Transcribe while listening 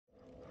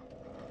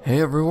Hey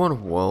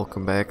everyone,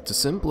 welcome back to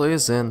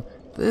Simples, and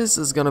this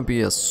is gonna be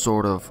a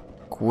sort of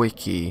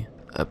quickie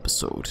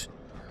episode.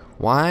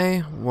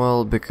 Why?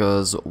 Well,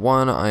 because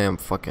one, I am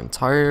fucking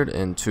tired,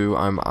 and two,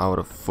 I'm out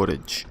of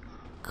footage.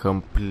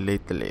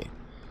 Completely.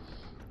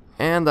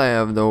 And I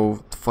have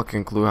no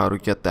fucking clue how to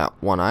get that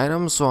one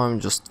item, so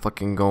I'm just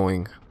fucking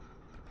going.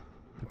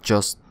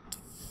 Just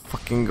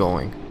fucking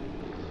going.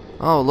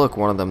 Oh, look,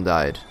 one of them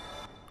died.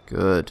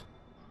 Good.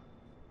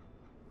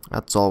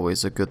 That's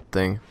always a good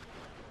thing.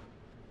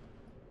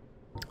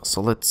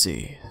 So let's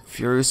see.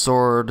 Fury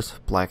Sword,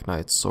 Black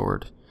Knight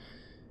Sword.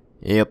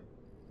 Yep,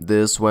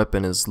 this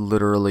weapon is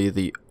literally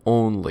the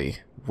only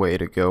way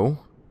to go.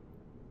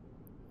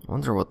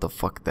 Wonder what the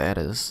fuck that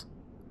is.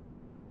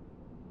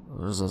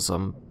 Those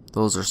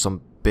are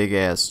some big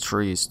ass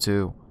trees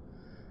too.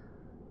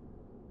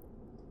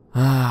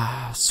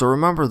 So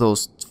remember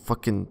those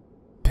fucking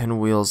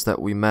pinwheels that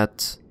we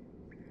met?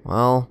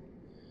 Well,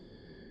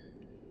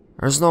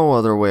 there's no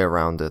other way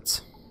around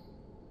it.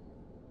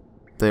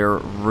 There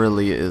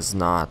really is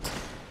not.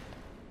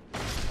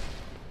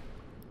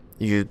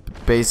 You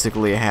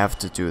basically have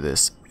to do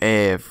this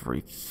every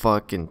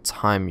fucking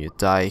time you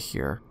die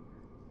here.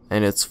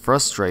 And it's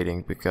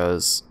frustrating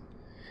because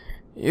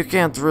you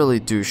can't really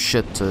do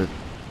shit to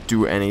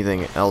do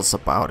anything else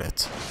about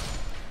it.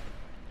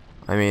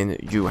 I mean,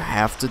 you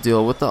have to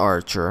deal with the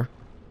archer,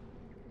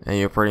 and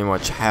you pretty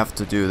much have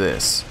to do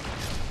this.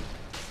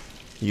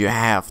 You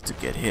have to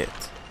get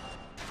hit.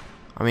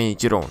 I mean,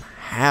 you don't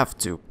have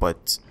to,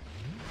 but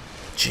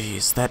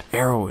jeez, that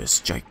arrow is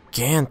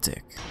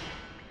gigantic.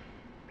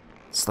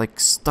 It's like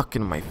stuck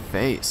in my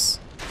face.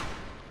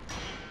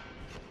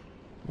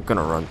 I'm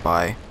gonna run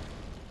by.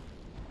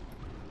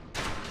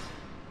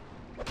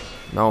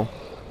 No.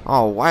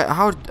 Oh, why?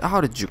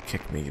 How did you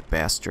kick me, you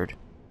bastard?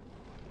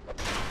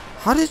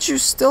 How did you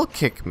still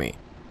kick me?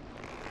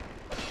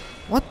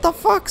 What the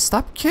fuck?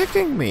 Stop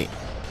kicking me.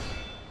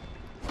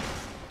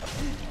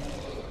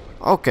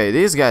 Okay,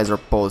 these guys are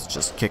both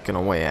just kicking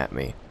away at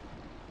me.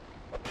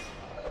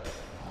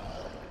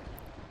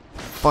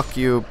 Fuck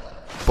you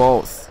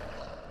both.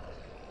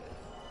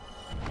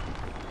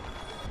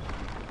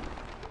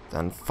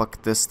 Then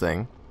fuck this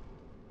thing.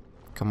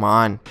 Come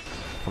on.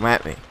 Come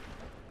at me.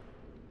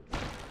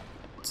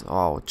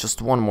 Oh,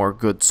 just one more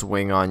good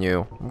swing on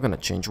you. I'm gonna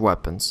change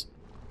weapons.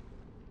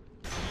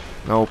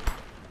 Nope.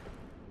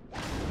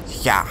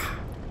 Yeah.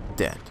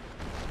 Dead.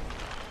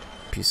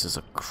 Pieces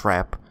of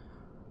crap.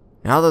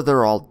 Now that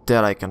they're all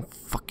dead, I can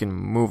fucking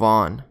move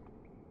on.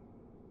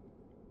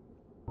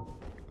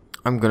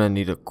 I'm gonna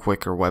need a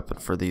quicker weapon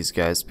for these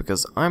guys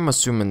because I'm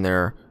assuming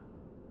they're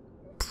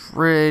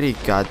pretty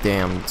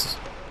goddamned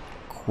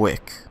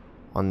quick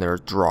on their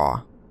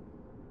draw.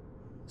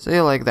 Say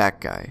like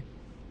that guy.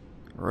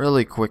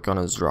 Really quick on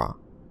his draw.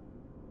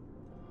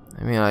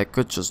 I mean, I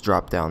could just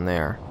drop down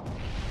there.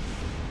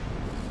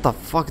 What the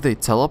fuck, they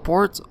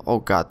teleport? Oh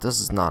god, this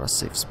is not a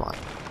safe spot.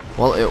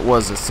 Well, it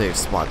was a safe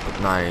spot,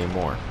 but not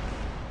anymore.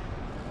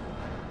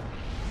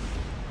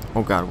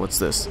 Oh god, what's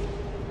this?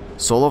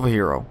 Soul of a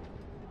Hero.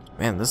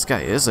 Man, this guy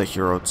is a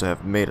hero to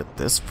have made it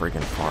this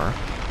friggin' far.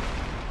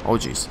 Oh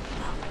jeez.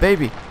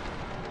 Baby!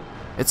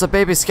 It's a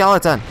baby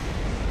skeleton!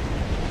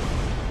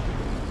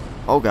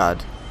 Oh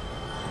god.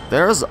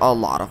 There's a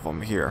lot of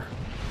them here.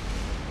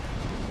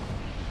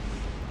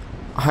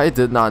 I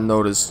did not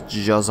notice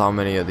just how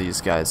many of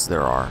these guys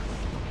there are.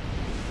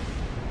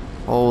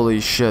 Holy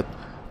shit.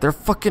 They're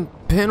fucking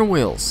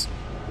pinwheels.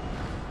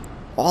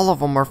 All of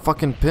them are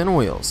fucking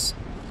pinwheels.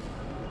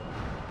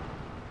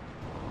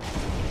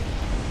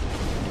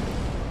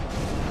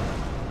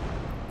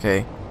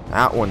 Okay,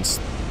 that one's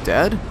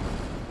dead?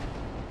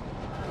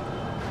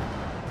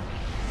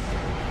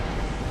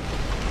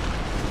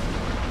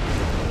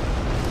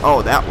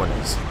 Oh, that one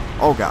is.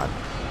 Oh god.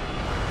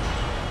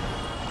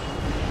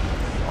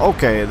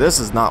 Okay, this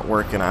is not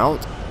working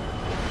out.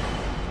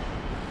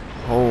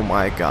 Oh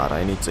my god,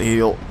 I need to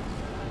heal.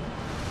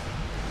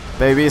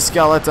 Baby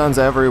skeletons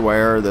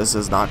everywhere. This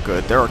is not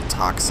good. They're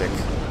toxic.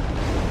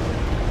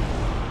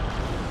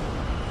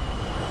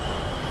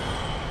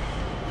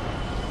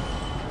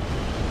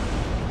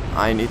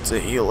 I need to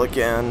heal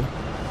again.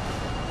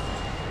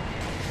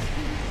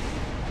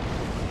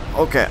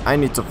 Okay, I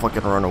need to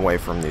fucking run away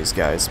from these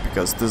guys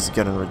because this is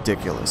getting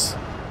ridiculous.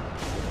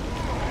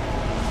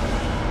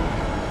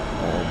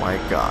 Oh my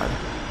god.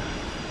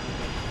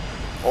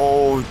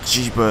 Oh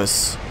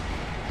jeebus.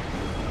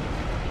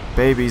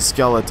 Baby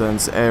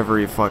skeletons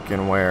every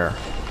fucking where.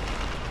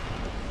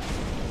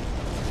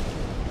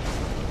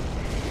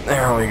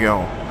 There we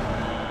go.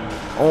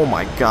 Oh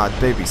my god,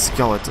 baby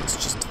skeletons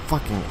just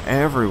fucking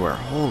everywhere.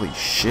 Holy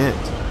shit.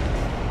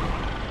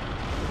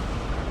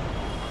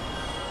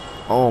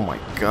 Oh my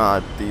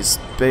god, these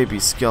baby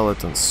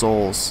skeleton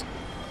souls.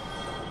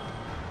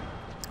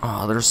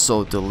 Oh, they're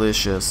so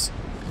delicious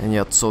and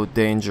yet so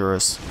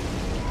dangerous.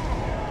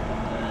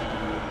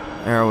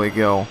 There we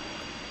go.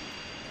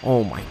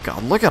 Oh my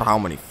god, look at how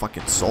many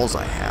fucking souls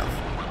I have.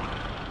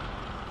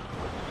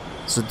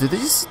 So do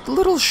these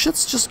little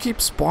shits just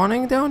keep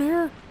spawning down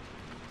here?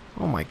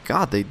 Oh my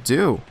god, they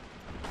do.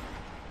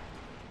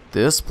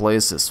 This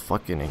place is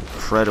fucking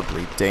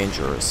incredibly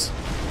dangerous.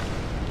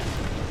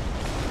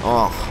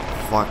 Oh,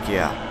 fuck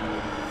yeah.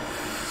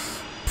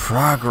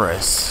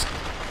 Progress.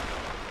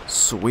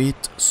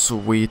 Sweet,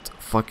 sweet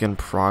fucking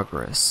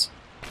progress.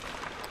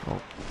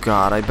 Oh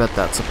god, I bet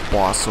that's a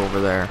boss over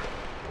there.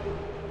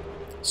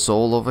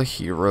 Soul of a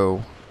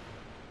hero.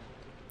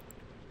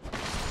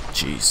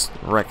 Jeez,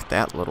 wreck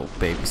that little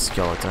baby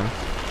skeleton.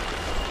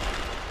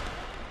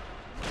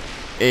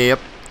 Yep,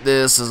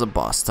 this is a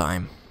boss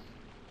time.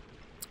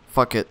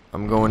 Fuck it,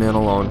 I'm going in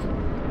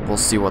alone. We'll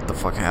see what the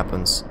fuck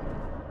happens.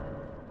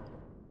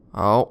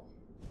 Oh.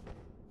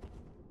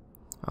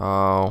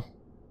 Oh.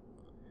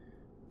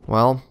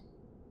 Well,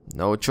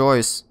 no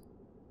choice.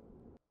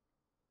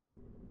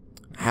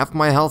 Half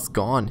my health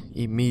gone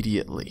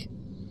immediately.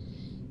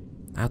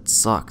 That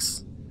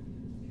sucks.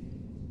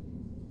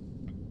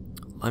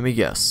 Let me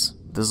guess.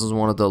 This is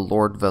one of the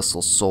Lord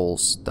Vessel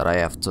souls that I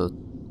have to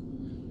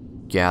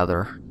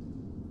gather.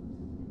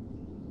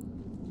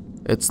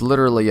 It's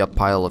literally a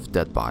pile of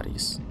dead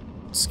bodies.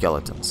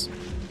 Skeletons.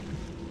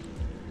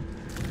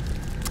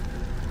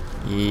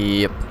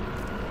 Yep.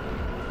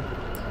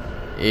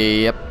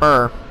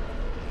 Yepper.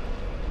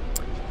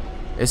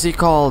 Is he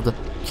called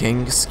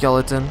King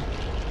Skeleton?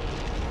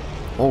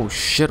 Oh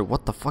shit,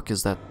 what the fuck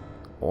is that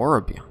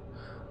orb?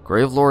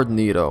 Gravelord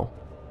Nito.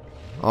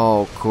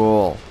 Oh,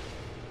 cool.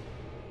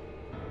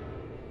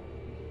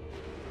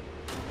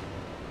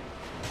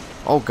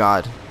 Oh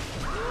god.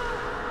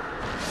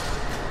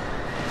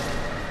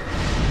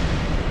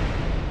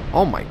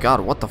 Oh my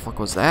god, what the fuck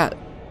was that?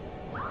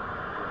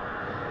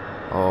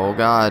 Oh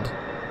god.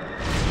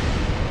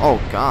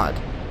 Oh god.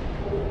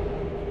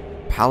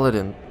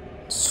 Paladin.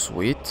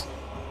 Sweet.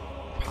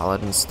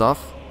 Paladin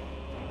stuff.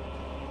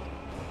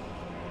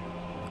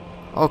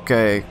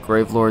 Okay,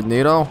 Gravelord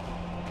Nito.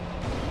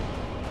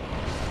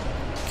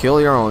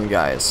 Kill your own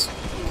guys.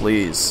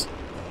 Please.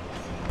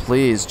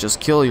 Please, just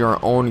kill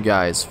your own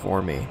guys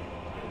for me.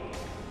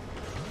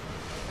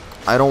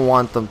 I don't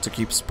want them to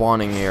keep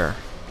spawning here.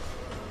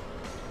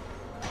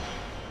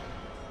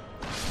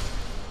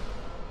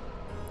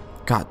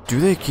 God, do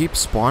they keep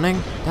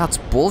spawning? That's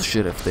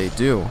bullshit if they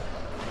do.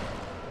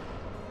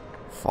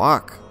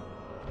 Fuck.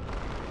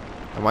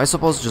 Am I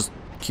supposed to just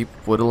keep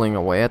whittling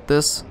away at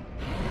this?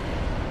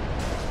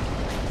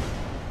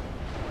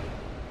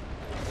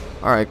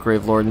 Alright,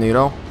 Gravelord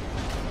Nito.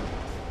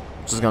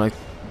 Just gonna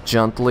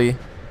gently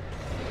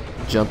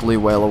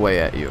wail away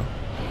at you.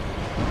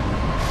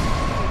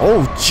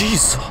 Oh,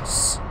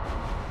 Jesus!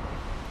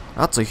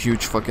 That's a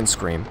huge fucking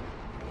scream.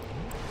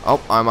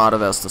 Oh, I'm out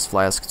of Estus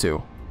Flask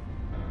too.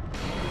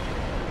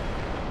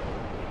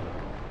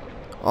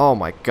 Oh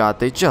my god,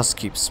 they just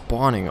keep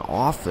spawning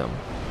off him.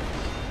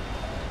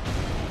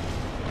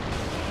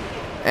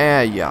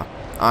 Yeah,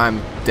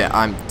 I'm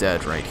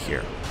dead right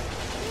here.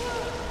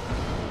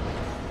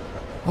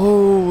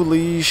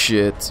 Holy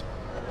shit.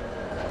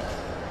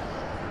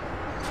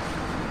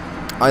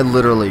 I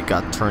literally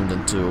got turned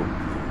into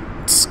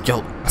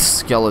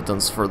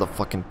skeletons for the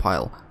fucking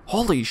pile.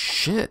 Holy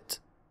shit.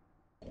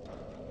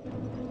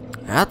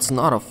 That's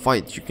not a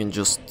fight you can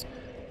just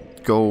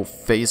go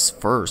face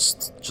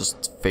first.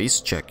 Just face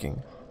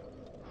checking.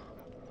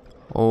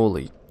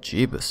 Holy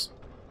jeebus.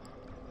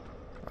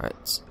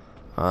 Alright.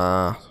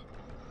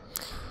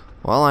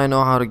 Well, I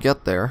know how to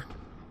get there.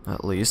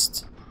 At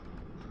least.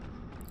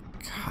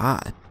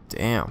 God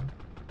damn.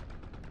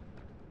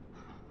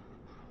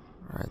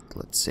 Alright,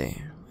 let's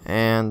see.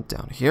 And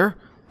down here.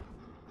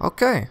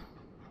 Okay.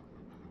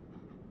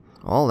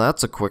 Well,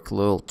 that's a quick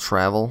little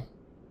travel.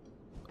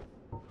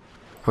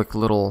 Quick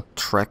little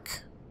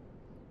trek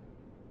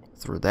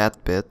through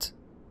that bit.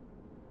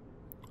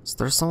 Is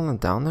there something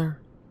down there?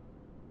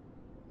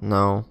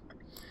 No.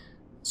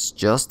 It's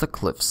just a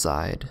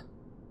cliffside.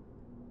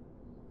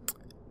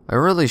 I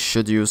really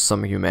should use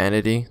some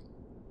humanity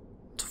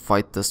to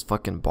fight this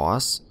fucking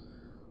boss.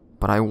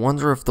 But I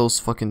wonder if those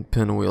fucking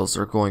pinwheels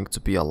are going to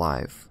be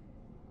alive.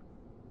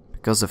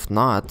 Because if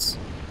not,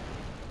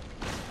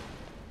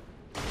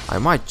 I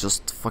might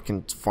just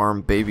fucking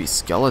farm baby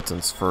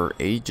skeletons for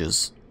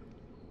ages.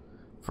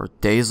 For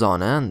days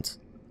on end.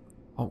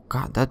 Oh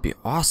god, that'd be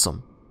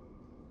awesome.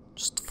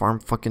 Just farm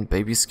fucking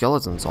baby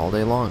skeletons all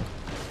day long.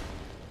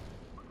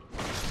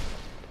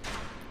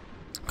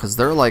 Cause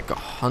they're like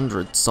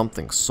 100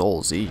 something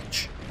souls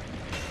each.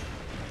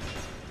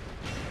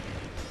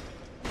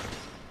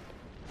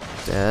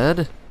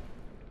 Dead.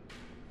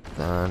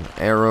 Then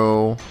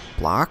arrow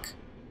block.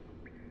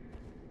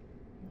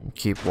 And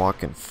keep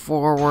walking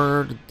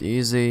forward.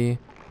 Easy.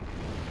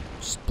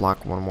 Just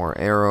block one more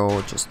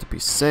arrow just to be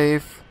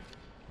safe.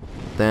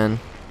 Then.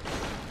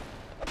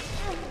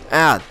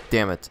 Ah,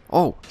 damn it.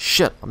 Oh,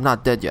 shit. I'm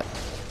not dead yet.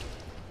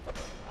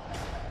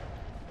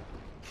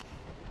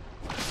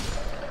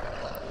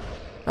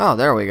 Oh,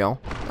 there we go.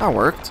 That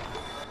worked.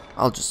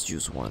 I'll just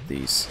use one of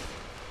these.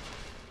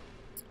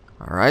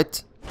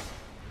 Alright.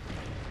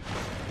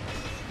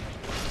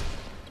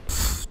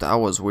 That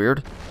was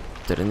weird.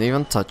 Didn't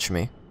even touch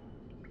me.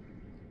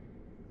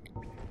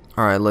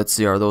 Alright, let's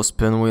see. Are those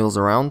pinwheels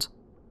around?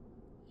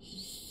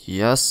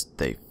 Yes,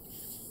 they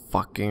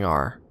fucking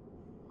are.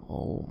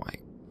 Oh my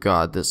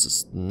god, this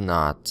is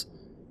not...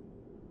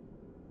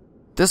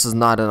 This is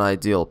not an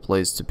ideal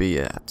place to be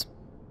at.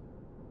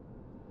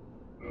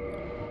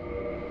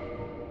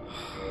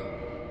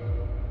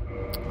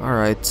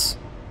 Alright.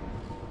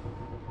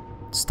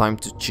 It's time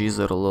to cheese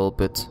it a little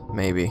bit,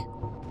 maybe.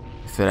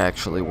 If it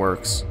actually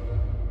works.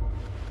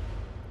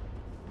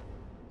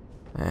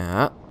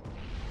 Yeah.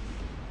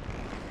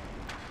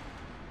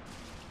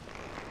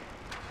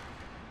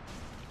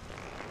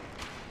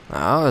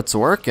 Oh, it's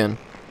working.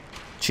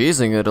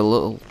 Cheesing it a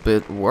little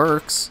bit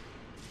works.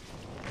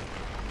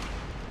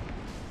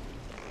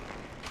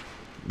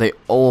 They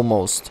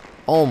almost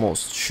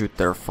shoot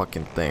their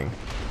fucking thing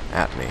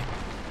at me.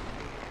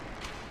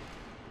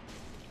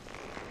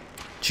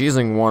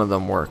 Cheesing one of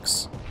them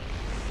works.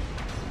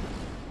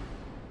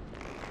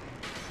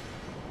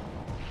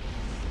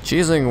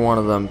 Cheesing one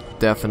of them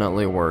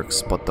definitely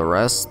works, but the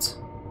rest,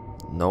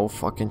 no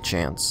fucking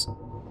chance.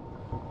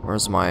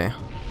 Where's my...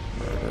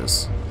 There it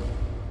is.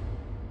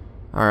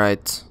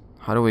 Alright,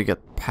 how do we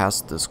get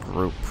past this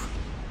group?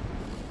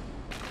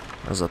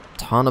 There's a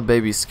ton of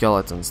baby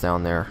skeletons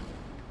down there.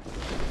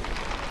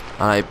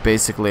 And I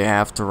basically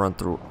have to run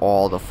through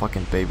all the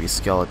fucking baby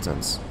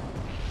skeletons.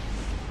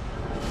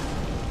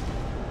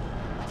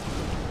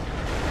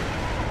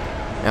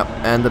 Yep,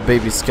 and the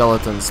baby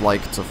skeletons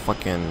like to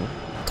fucking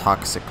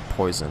toxic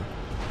poison.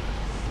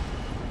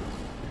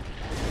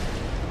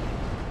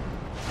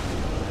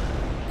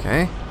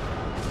 Okay.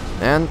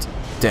 And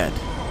dead.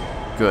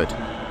 Good.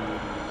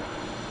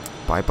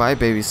 Bye bye,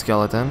 baby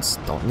skeletons.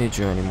 Don't need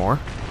you anymore.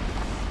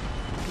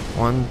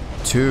 1,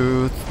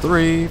 2,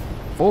 3,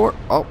 4.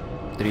 Oh,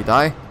 did he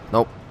die?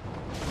 Nope.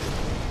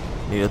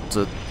 Needed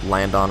to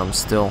land on him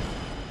still.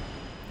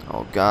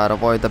 Oh god,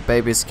 avoid the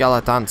baby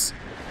skeletons.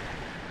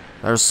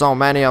 There's so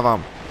many of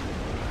them.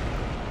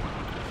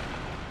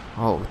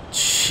 Oh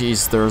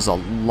jeez, there's a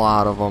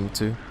lot of them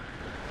too.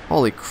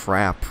 Holy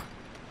crap.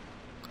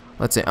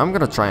 Let's see, I'm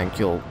gonna try and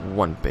kill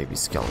one baby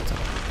skeleton.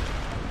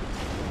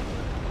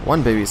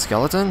 One baby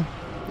skeleton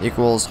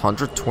equals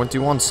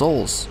 121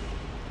 souls.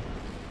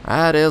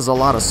 That is a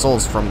lot of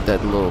souls from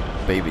dead little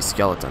baby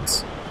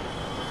skeletons.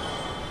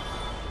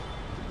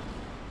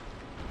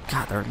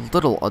 God, they're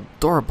little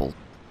adorable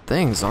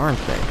things, aren't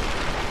they?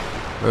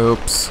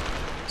 Oops.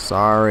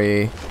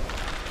 Sorry.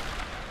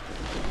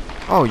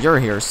 Oh, you're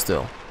here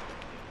still.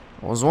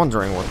 I was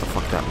wondering what the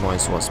fuck that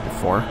noise was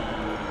before.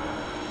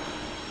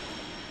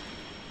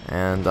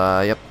 And,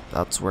 yep,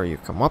 that's where you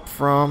come up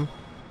from.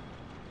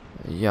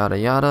 Yada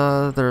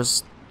yada.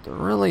 There's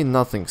really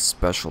nothing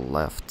special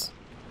left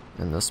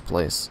in this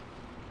place.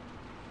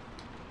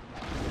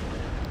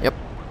 Yep.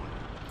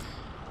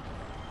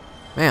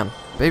 Man,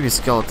 baby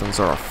skeletons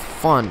are a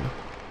fun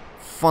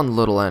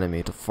little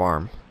enemy to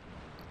farm.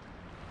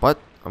 But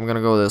I'm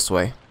gonna go this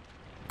way.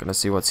 I'm gonna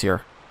see what's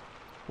here.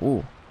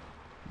 Ooh,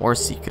 more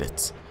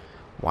secrets.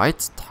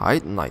 White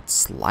titanite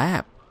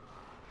slab.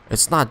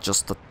 It's not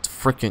just a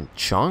freaking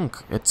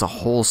chunk, it's a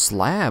whole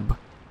slab.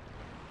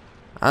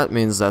 That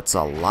means that's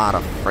a lot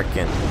of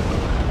freaking...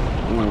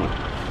 Ooh.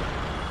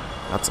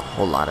 That's a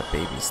whole lot of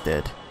babies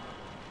dead.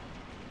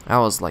 That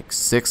was like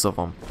 6 of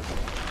them.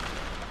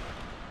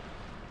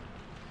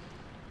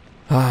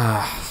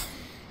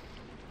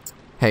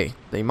 Hey,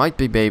 they might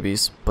be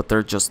babies, but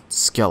they're just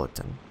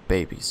skeleton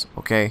babies,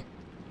 okay?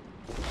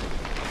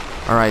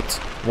 Alright,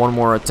 one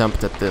more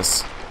attempt at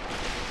this.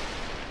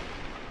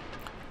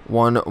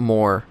 One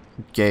more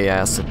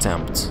gay-ass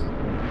attempt.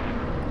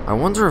 I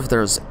wonder if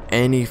there's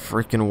any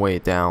freaking way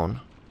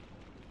down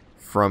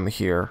from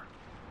here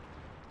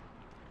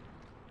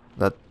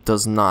that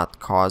does not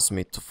cause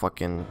me to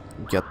fucking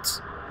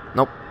get...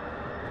 Nope.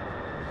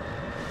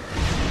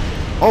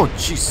 Oh,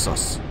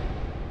 Jesus.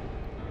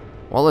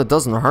 Well, it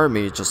doesn't hurt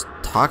me, it just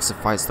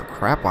toxifies the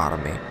crap out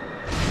of me.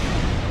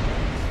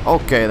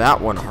 Okay, that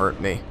one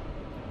hurt me.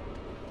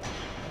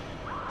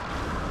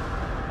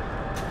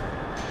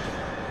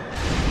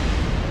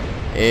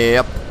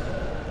 Yep.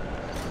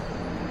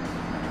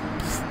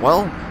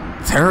 Well,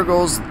 there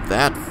goes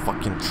that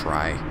fucking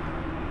try.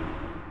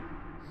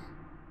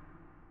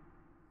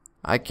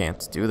 I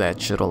can't do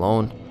that shit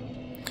alone.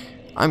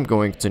 I'm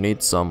going to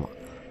need I'm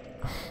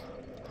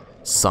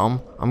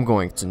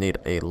going to need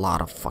a lot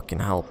of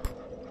fucking help.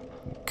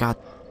 God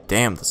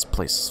damn, this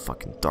place is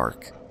fucking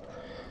dark.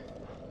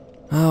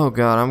 Oh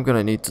god, I'm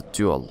gonna need to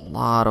do a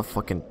lot of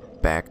fucking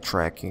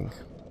backtracking.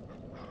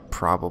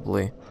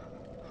 Probably.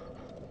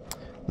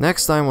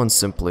 Next time on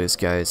Simplies,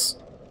 guys,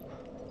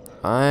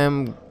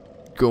 I'm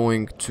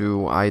going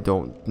to, I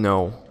don't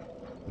know,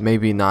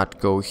 maybe not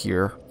go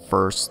here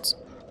first.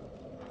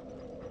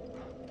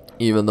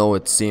 Even though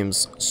it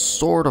seems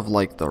sort of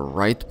like the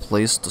right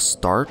place to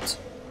start.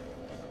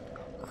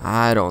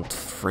 I don't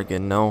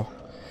friggin' know.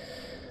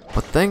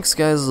 But thanks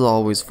guys as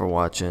always for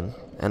watching,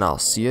 and I'll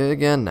see you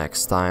again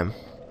next time.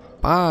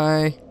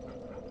 Bye!